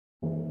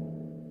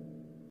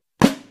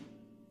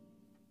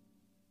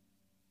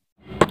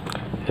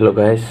Hello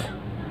guys,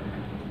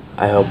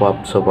 I hope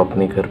आप सब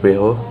अपने घर पे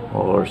हो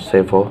और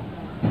सेफ हो।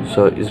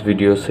 इस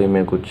वीडियो से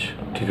मैं कुछ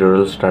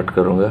ट्यूटोरियल स्टार्ट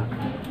करूँगा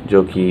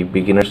जो कि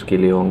बिगिनर्स के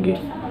लिए होंगे।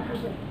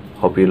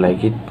 होप यू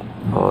लाइक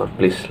इट और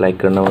प्लीज़ लाइक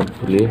करना मत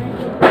भूलिए।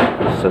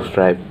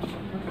 Subscribe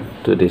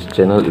to this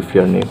channel if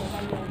you are new.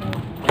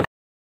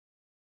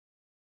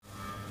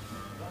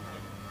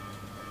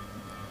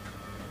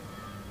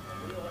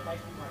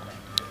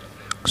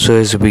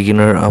 As a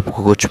beginner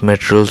आपको कुछ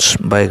मटेरियल्स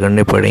बाय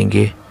करने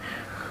पड़ेंगे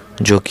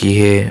जो कि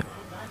है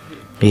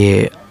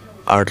ये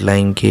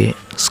आर्टलाइन के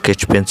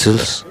स्केच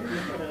पेंसिल्स।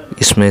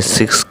 इसमें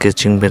 6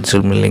 स्केचिंग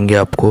पेंसिल मिलेंगे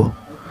आपको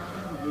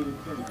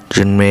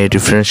जिनमें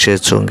डिफरेंट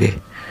शेड्स होंगे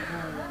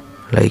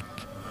like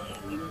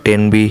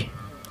 10B,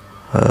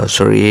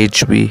 sorry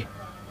 8B,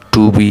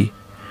 2B,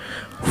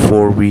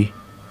 4B।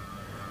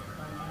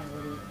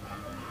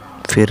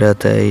 फिर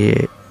आता है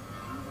ये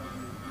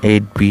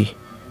 8B,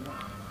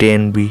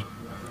 10B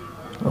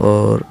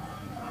और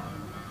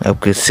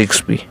आपके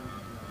 6B।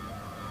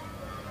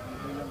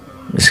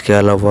 इसके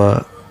अलावा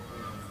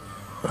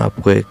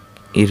आपको एक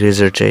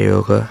इरेज़र चाहिए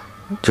होगा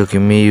जो कि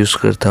मैं यूज़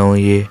करता हूँ,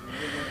 ये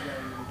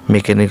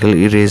मैकेनिकल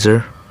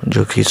इरेज़र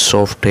जो कि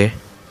सॉफ्ट है।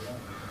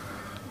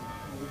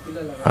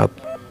 आप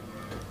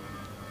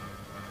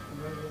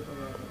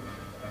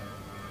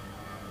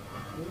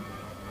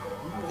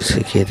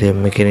इसे कहते हैं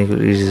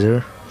मैकेनिकल इरेज़र।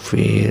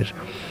 फिर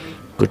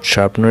कुछ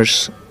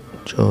शार्पनर्स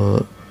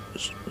जो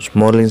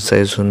स्मॉल इन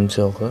साइज होने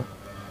से होगा।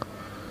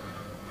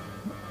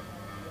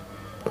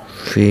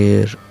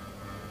 फिर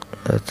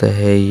आता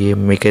है ये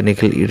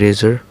मैकेनिकल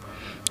इरेज़र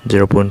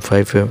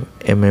 0.5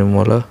 mm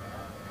वाला।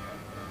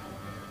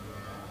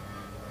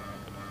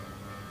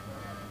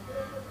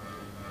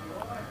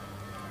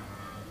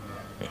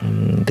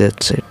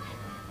 दैट्स इट,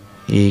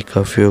 ये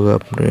काफ़ी होगा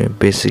अपने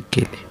बेसिक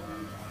के लिए।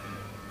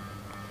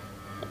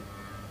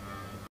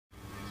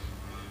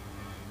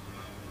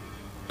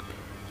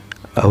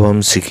 अब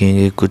हम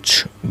सीखेंगे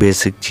कुछ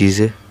बेसिक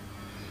चीज़ें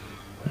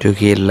जो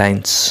कि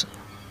लाइंस।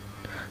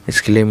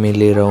 इसके लिए मैं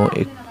ले रहा हूँ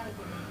एक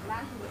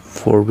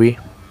 4B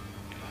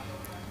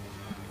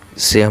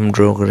से हम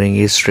ड्रॉ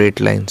करेंगे straight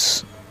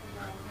lines,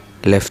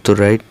 left to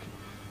right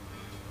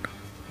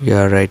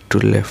या राइट टू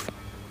लेफ़्ट।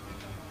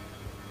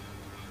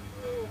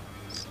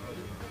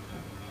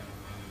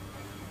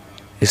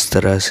 इस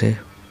तरह से।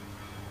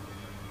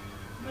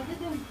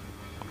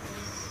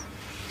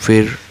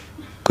 फिर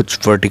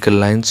कुछ वर्टिकल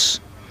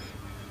लाइंस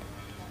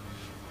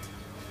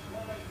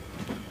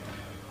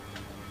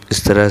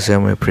इस तरह से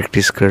हमें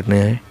प्रैक्टिस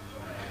करने हैं।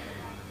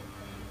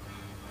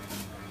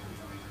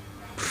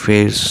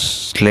 फिर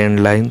स्लैंट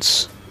लाइंस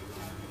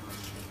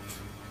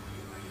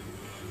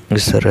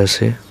इस तरह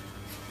से।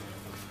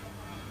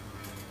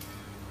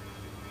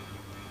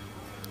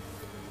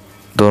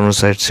 दोनों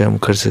साइड से हम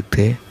कर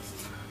सकते हैं।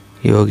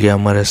 ये हो गया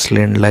हमारा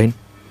स्लैंट लाइन।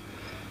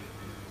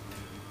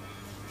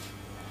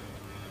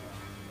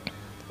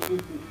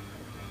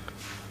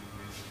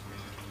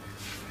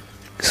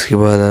 इसके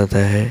बाद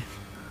आता है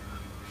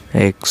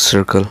एक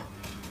सर्कल।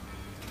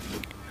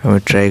 हमें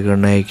ट्राई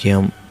करना है कि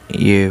हम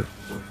ये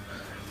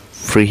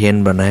फ्री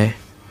हैंड बनाए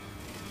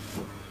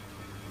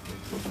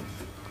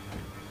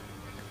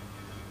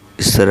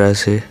इस तरह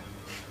से।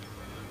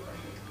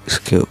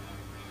 इसके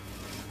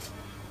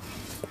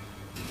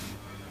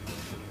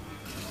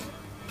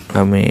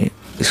हमें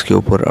इसके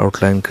ऊपर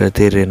आउटलाइन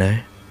करते रहना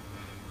है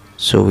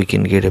so we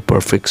can get a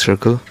perfect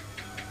circle.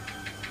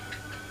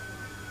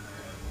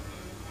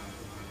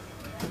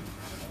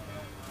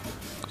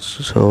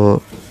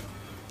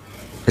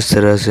 इस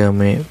तरह से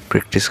हमें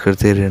प्रैक्टिस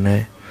करते रहना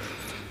है।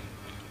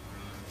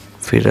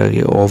 फिर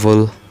आगे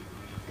ओवल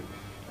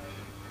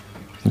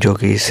जो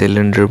कि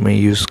सिलेंडर में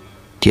यूज़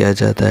किया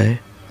जाता है,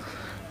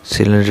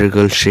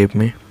 सिलेंड्रिकल शेप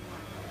में।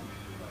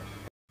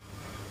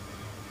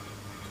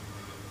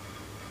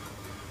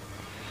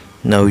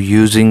 नाउ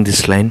यूजिंग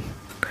दिस लाइन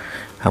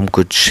हम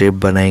कुछ शेप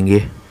बनाएंगे,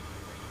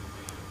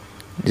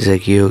 जैसा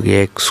कि हो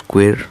गया एक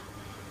स्क्वायर।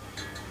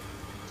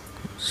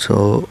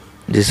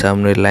 जैसे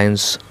हमने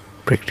लाइंस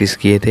प्रैक्टिस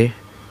किए थे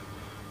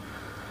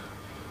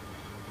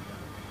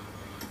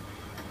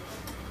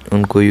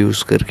उनको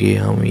यूज़ करके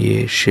हम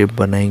ये शेप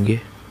बनाएंगे।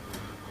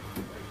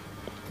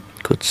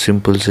 कुछ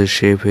सिंपल से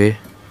शेप है,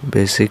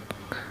 बेसिक,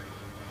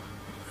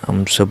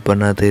 हम सब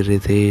बनाते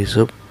रहते हैं ये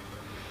सब।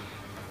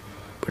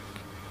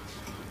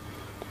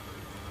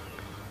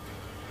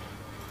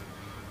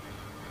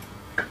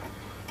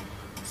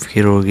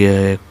 फिर हो गया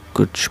है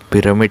कुछ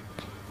पिरामिड।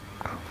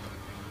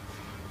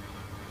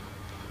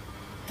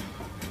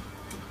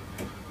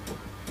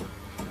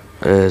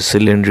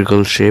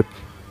 Cylindrical shape,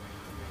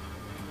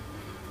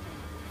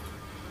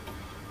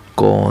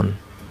 cone.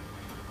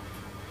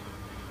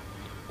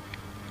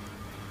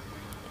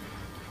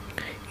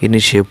 इन्हीं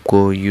शेप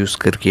को यूज़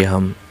करके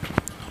हम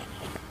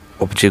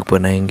ऑब्जेक्ट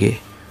बनाएंगे।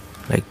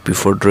 Like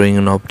before drawing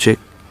an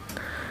object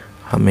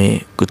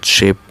हमें कुछ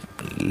शेप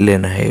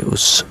लेना है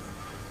उस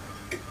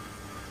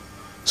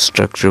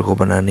स्ट्रक्चर को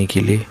बनाने के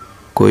लिए।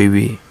 कोई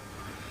भी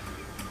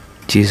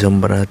चीज़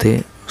हम बनाते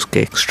हैं उसका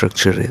एक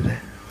स्ट्रक्चर रहता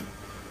है।